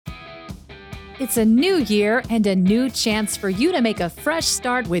It's a new year and a new chance for you to make a fresh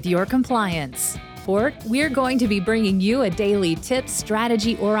start with your compliance. We're going to be bringing you a daily tip,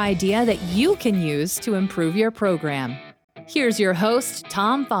 strategy, or idea that you can use to improve your program. Here's your host,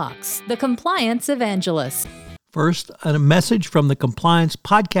 Tom Fox, the Compliance Evangelist. First, a message from the Compliance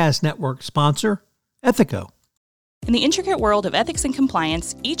Podcast Network sponsor, Ethico. In the intricate world of ethics and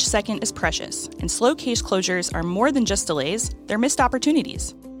compliance, each second is precious, and slow case closures are more than just delays, they're missed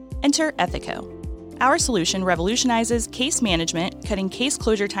opportunities. Enter Ethico. Our solution revolutionizes case management, cutting case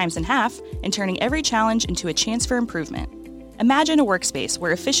closure times in half and turning every challenge into a chance for improvement. Imagine a workspace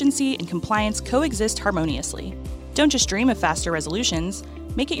where efficiency and compliance coexist harmoniously. Don't just dream of faster resolutions,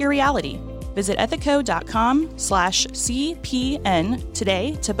 make it your reality. Visit ethico.com/CPN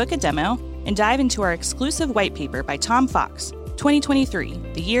today to book a demo and dive into our exclusive white paper by Tom Fox, 2023,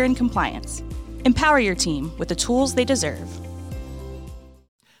 The Year in Compliance. Empower your team with the tools they deserve.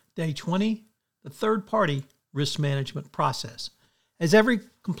 Day 20, the third-party risk management process. As every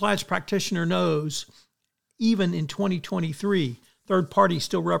compliance practitioner knows, even in 2023, third parties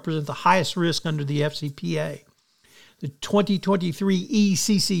still represent the highest risk under the FCPA. The 2023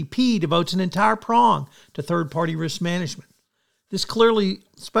 ECCP devotes an entire prong to third-party risk management. This clearly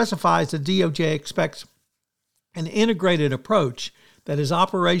specifies the DOJ expects an integrated approach that is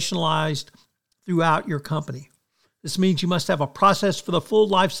operationalized throughout your company. This means you must have a process for the full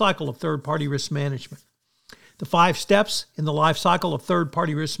life cycle of third-party risk management. The 5 steps in the life cycle of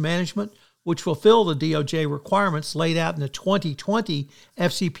third-party risk management, which fulfill the DOJ requirements laid out in the 2020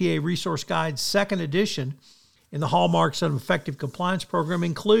 FCPA Resource Guide 2nd edition in the Hallmarks of Effective Compliance Program,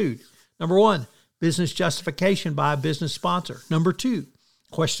 include: number 1, business justification by a business sponsor. Number 2,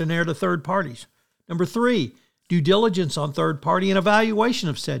 questionnaire to third parties. Number 3, due diligence on third party and evaluation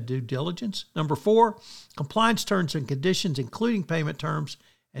of said due diligence. Number 4, compliance terms and conditions, including payment terms.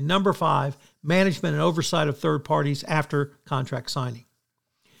 And number 5, management and oversight of third parties after contract signing.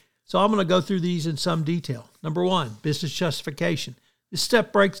 So I'm going to go through these in some detail. Number 1, business justification. This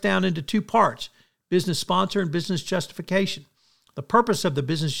step breaks down into 2 parts: business sponsor and business justification. The purpose of the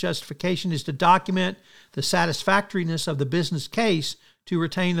business justification is to document the satisfactoriness of the business case to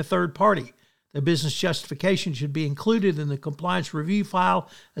retain the third party. The business justification should be included in the compliance review file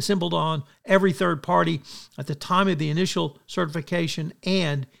assembled on every third party at the time of the initial certification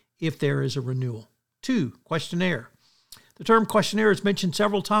and if there is a renewal. 2, questionnaire. The term questionnaire is mentioned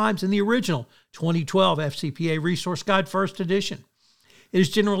several times in the original 2012 FCPA Resource Guide 1st edition. It is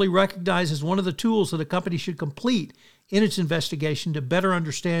generally recognized as one of the tools that a company should complete in its investigation to better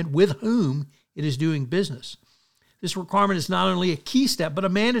understand with whom it is doing business. This requirement is not only a key step, but a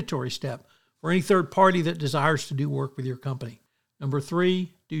mandatory step for any third party that desires to do work with your company. Number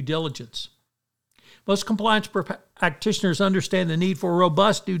 3, due diligence. Most compliance practitioners understand the need for a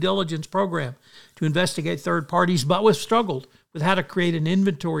robust due diligence program to investigate third parties, but we've struggled with how to create an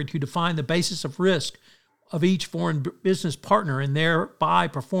inventory to define the basis of risk of each foreign business partner and thereby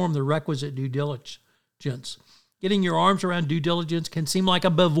perform the requisite due diligence. Getting your arms around due diligence can seem like a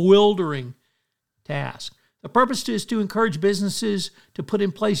bewildering task. The purpose is to encourage businesses to put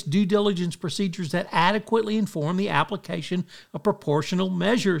in place due diligence procedures that adequately inform the application of proportional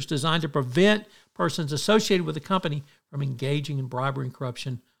measures designed to prevent persons associated with the company from engaging in bribery and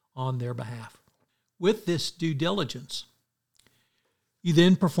corruption on their behalf. With this due diligence, you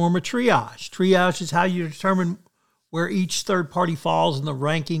then perform a triage. Triage is how you determine where each third party falls in the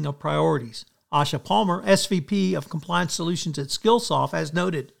ranking of priorities. Asha Palmer, SVP of Compliance Solutions at Skillsoft, has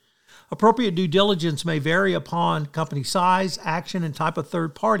noted, appropriate due diligence may vary upon company size, action, and type of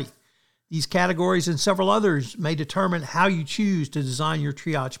third party. These categories and several others may determine how you choose to design your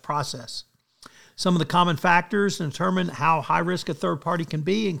triage process. Some of the common factors that determine how high risk a third party can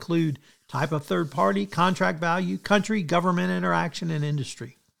be include type of third party, contract value, country, government interaction, and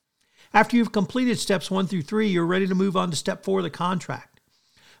industry. After you've completed steps 1 through 3, you're ready to move on to step 4, the contract.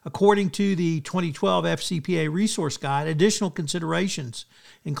 According to the 2012 FCPA Resource Guide, additional considerations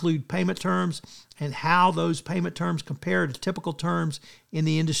include payment terms and how those payment terms compare to typical terms in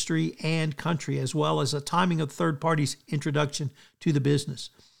the industry and country, as well as the timing of third party's introduction to the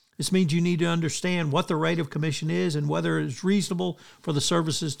business. This means you need to understand what the rate of commission is and whether it is reasonable for the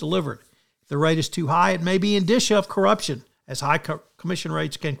services delivered. If the rate is too high, it may be indicia of corruption, as high commission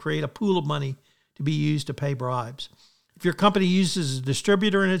rates can create a pool of money to be used to pay bribes. If your company uses a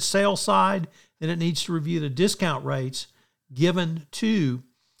distributor in its sales side, then it needs to review the discount rates given to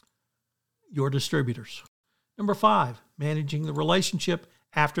your distributors. Number 5, managing the relationship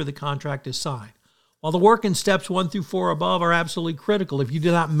after the contract is signed. While the work in steps 1 through 4 above are absolutely critical, if you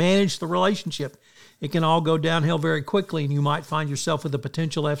do not manage the relationship, it can all go downhill very quickly, and you might find yourself with a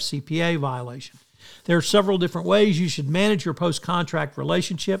potential FCPA violation. There are several different ways you should manage your post-contract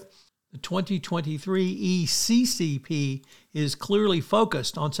relationship. The 2023 ECCP is clearly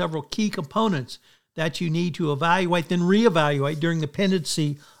focused on several key components that you need to evaluate, then reevaluate during the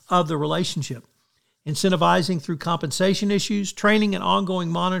pendency of the relationship. Incentivizing through compensation issues, training and ongoing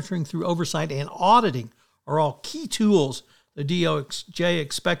monitoring through oversight and auditing are all key tools the DOJ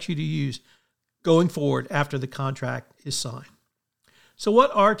expects you to use going forward after the contract is signed. So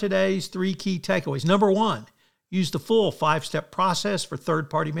what are today's 3 key takeaways? Number 1, use the full 5-step process for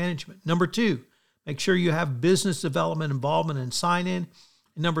third-party management. Number 2, make sure you have business development involvement and sign-in.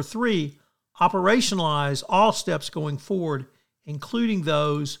 And number 3, operationalize all steps going forward, including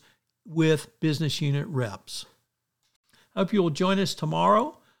those with business unit reps. I hope you will join us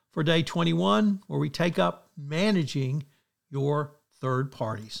tomorrow for day 21, where we take up managing your third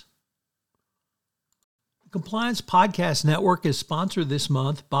parties. The Compliance Podcast Network is sponsored this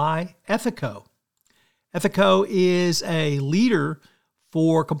month by Ethico. Ethico is a leader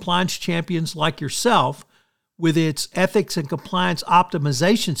for compliance champions like yourself with its ethics and compliance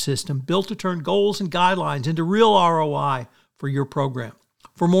optimization system built to turn goals and guidelines into real ROI for your program.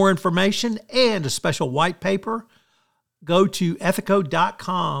 For more information and a special white paper, go to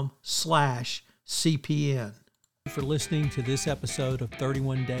ethico.com/CPN. Thank you for listening to this episode of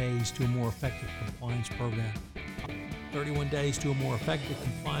 31 Days to a More Effective Compliance Program. 31 Days to a More Effective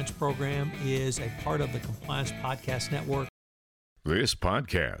Compliance Program is a part of the Compliance Podcast Network. This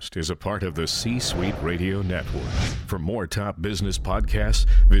podcast is a part of the C-Suite Radio Network. For more top business podcasts,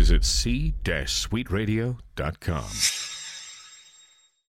 visit c-suiteradio.com.